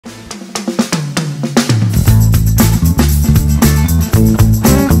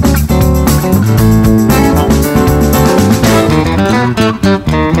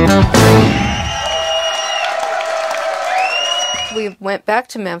went back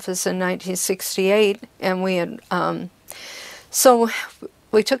to Memphis in 1968, and we had, so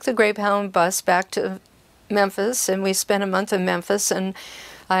we took the Greyhound bus back to Memphis, and we spent a month in Memphis, and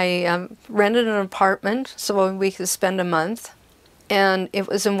I rented an apartment so we could spend a month, and it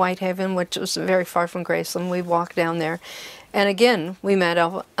was in Whitehaven, which was very far from Graceland. We walked down there, and again, we met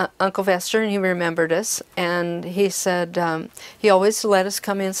Uncle Vester, and he remembered us, and he said he always let us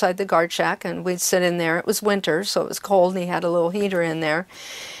come inside the guard shack, and we'd sit in there. It was winter, so it was cold, and he had a little heater in there,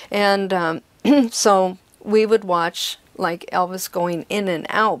 and so we would watch like Elvis going in and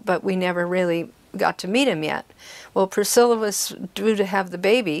out, but we never really got to meet him yet. Well, Priscilla was due to have the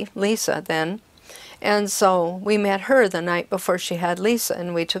baby, Lisa, then, and so we met her the night before she had Lisa,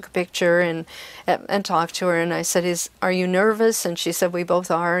 and we took a picture and talked to her, and I said, are you nervous? And she said, we both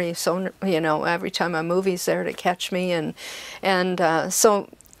are. So, you know, every time a movie's there to catch me, and so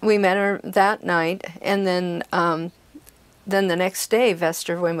we met her that night, and then the next day,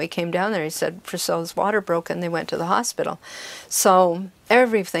 Vester, when we came down there, he said Priscilla's water broke and they went to the hospital. So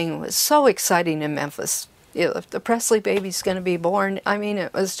everything was so exciting in Memphis. You know, if the Presley baby's going to be born, I mean,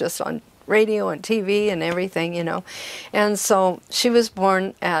 it was just on radio and TV and everything, you know. And so she was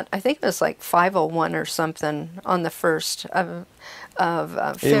born at, I think it was like 5:01 or something on the 1st of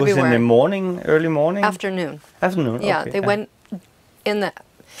February. It was in the morning, early morning? Afternoon. Afternoon, yeah, okay. They went in the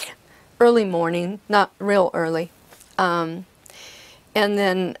early morning, not real early. And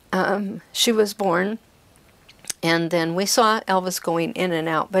then she was born, and then we saw Elvis going in and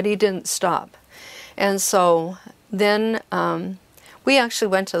out, but he didn't stop. And so then we actually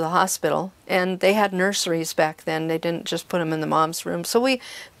went to the hospital, and they had nurseries back then. They didn't just put him in the mom's room. So we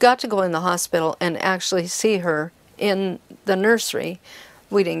got to go in the hospital and actually see her in the nursery.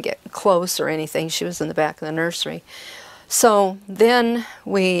 We didn't get close or anything. She was in the back of the nursery. So then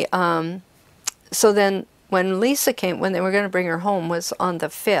when Lisa came, when they were going to bring her home, was on the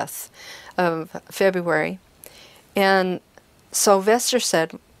 5th of February. And so Vester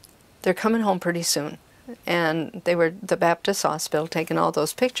said, they're coming home pretty soon. And they were at the Baptist Hospital taking all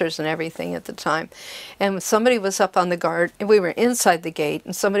those pictures and everything at the time. And somebody was up on the guard, we were inside the gate,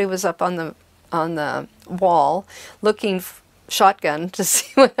 and somebody was up on the wall looking shotgun to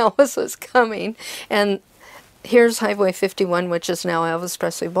see when Elvis was coming. And here's Highway 51, which is now Elvis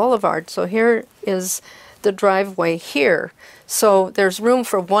Presley Boulevard. So here is the driveway here. So there's room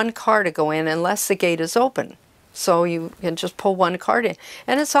for one car to go in unless the gate is open. So you can just pull one car in.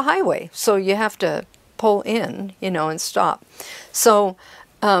 And it's a highway, so you have to pull in, you know, and stop. So,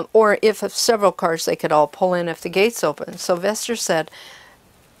 or if several cars, they could all pull in if the gate's open. So Vester said,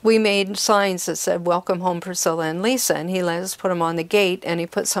 we made signs that said, welcome home Priscilla and Lisa, and he let us put them on the gate, and he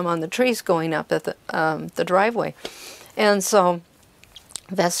put some on the trees going up at the driveway. And so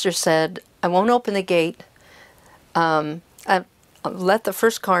Vester said, I won't open the gate. I'll let the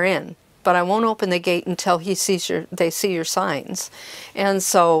first car in, but I won't open the gate until they see your signs. And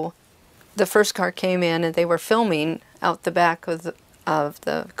so the first car came in, and they were filming out the back of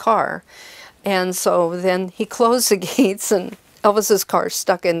the car. And so then he closed the gates, and Elvis's car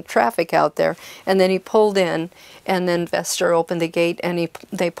stuck in traffic out there. And then he pulled in, and then Vester opened the gate, and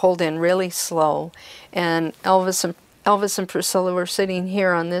they pulled in really slow. And Elvis and Priscilla were sitting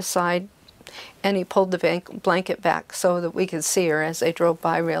here on this side, and he pulled the blanket back so that we could see her as they drove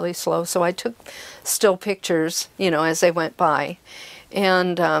by really slow. So I took still pictures, you know, as they went by.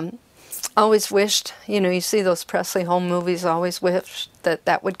 And always wished, you know, you see those Presley home movies, always wished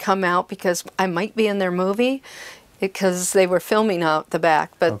that would come out, because I might be in their movie, because they were filming out the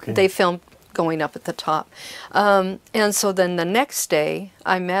back, but okay, they filmed going up at the top. And so then the next day,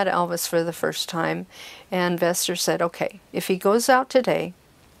 I met Elvis for the first time, and Vester said, okay, if he goes out today,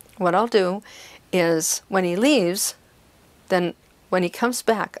 what I'll do is when he leaves, then when he comes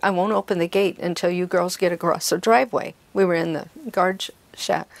back, I won't open the gate until you girls get across the driveway. We were in the guard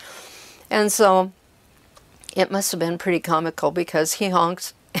shack. And so it must have been pretty comical, because he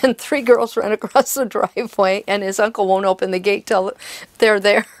honks and 3 girls run across the driveway, and his uncle won't open the gate till they're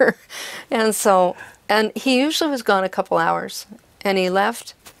there. And so, and he usually was gone a couple hours, and he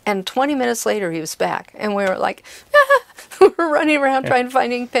left, and 20 minutes later he was back, and we were like, ah! We were running around trying to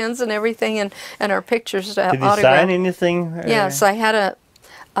find ink pens and everything, and our pictures to Did he sign anything? Yes, I had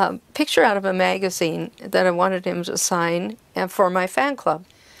a picture out of a magazine that I wanted him to sign, and for my fan club.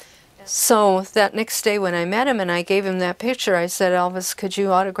 So that next day when I met him and I gave him that picture, I said, Elvis, could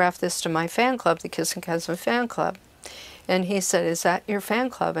you autograph this to my fan club, the Kissing Cousin fan club? And he said, is that your fan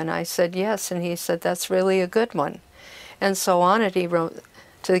club? And I said, yes. And he said, that's really a good one. And so on it, he wrote,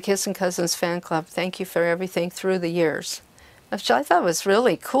 to the Kissing Cousins fan club, thank you for everything through the years. Which I thought was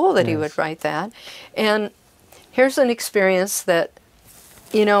really cool that he would write that. And here's an experience that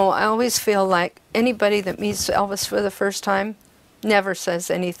You know, I always feel like anybody that meets Elvis for the first time never says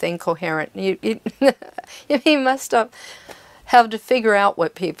anything coherent. He must have to figure out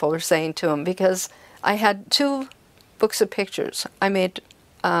what people are saying to him, because I had 2 books of pictures. I made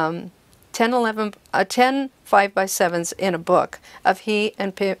 10 5x7s in a book of he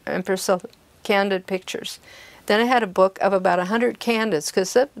and Priscilla, candid pictures. Then I had a book of about 100 candids,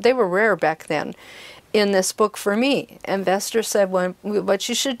 because they were rare back then, in this book for me. And Vester said, well, what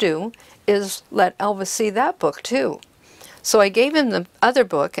you should do is let Elvis see that book too. So I gave him the other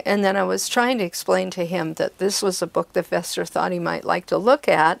book, and then I was trying to explain to him that this was a book that Vester thought he might like to look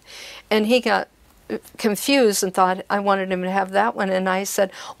at, and he got confused and thought I wanted him to have that one. And I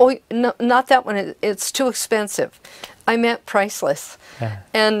said, oh, no, not that one, it's too expensive. I meant priceless. Yeah.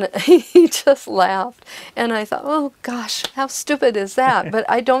 And he just laughed. And I thought, oh gosh, how stupid is that? But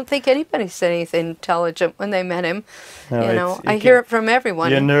I don't think anybody said anything intelligent when they met him. No, you know, I hear it from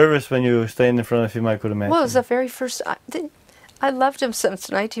everyone. You're nervous when you stand in front of him, I could imagine. Well, it was the very first, I loved him since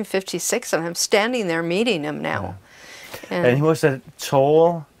 1956, and I'm standing there meeting him now. Yeah. And he was a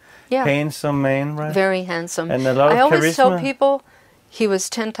tall, yeah, handsome man, right? Very handsome. And a lot of charisma. I always tell people he was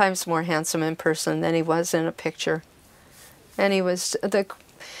 10 times more handsome in person than he was in a picture. And he was,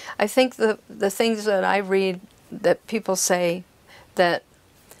 I think the things that I read that people say, that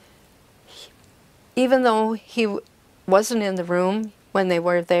even though he wasn't in the room when they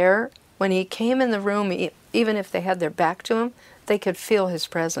were there, when he came in the room, even if they had their back to him, they could feel his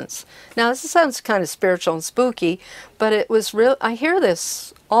presence. Now, this sounds kind of spiritual and spooky, but it was real. I hear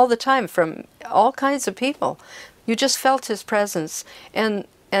this all the time from all kinds of people. You just felt his presence.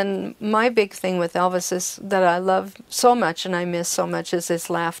 And my big thing with Elvis is that I love so much and I miss so much is his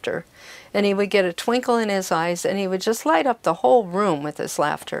laughter. And he would get a twinkle in his eyes, and he would just light up the whole room with his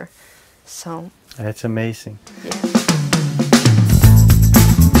laughter. So that's amazing. Yeah.